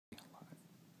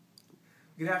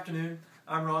Good afternoon.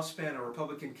 I'm Ross Spann, a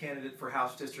Republican candidate for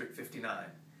House District 59.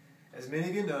 As many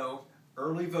of you know,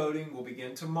 early voting will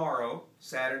begin tomorrow,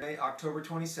 Saturday, October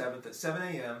 27th at 7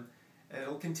 a.m., and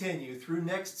it'll continue through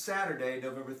next Saturday,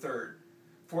 November 3rd.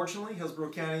 Fortunately, Hillsborough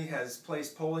County has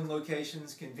placed polling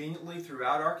locations conveniently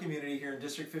throughout our community here in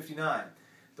District 59.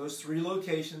 Those 3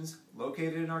 locations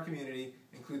located in our community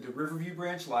include the Riverview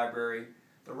Branch Library,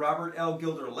 the Robert L.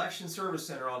 Gilder Election Service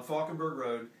Center on Falkenberg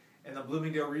Road, and the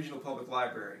Bloomingdale Regional Public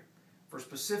Library. For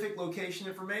specific location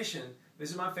information,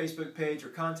 visit my Facebook page or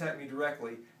contact me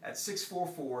directly at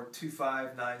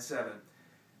 644-2597.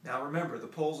 Now remember, the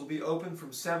polls will be open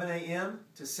from 7 a.m.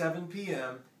 to 7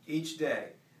 p.m. each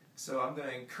day. So I'm going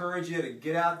to encourage you to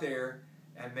get out there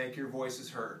and make your voices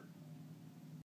heard.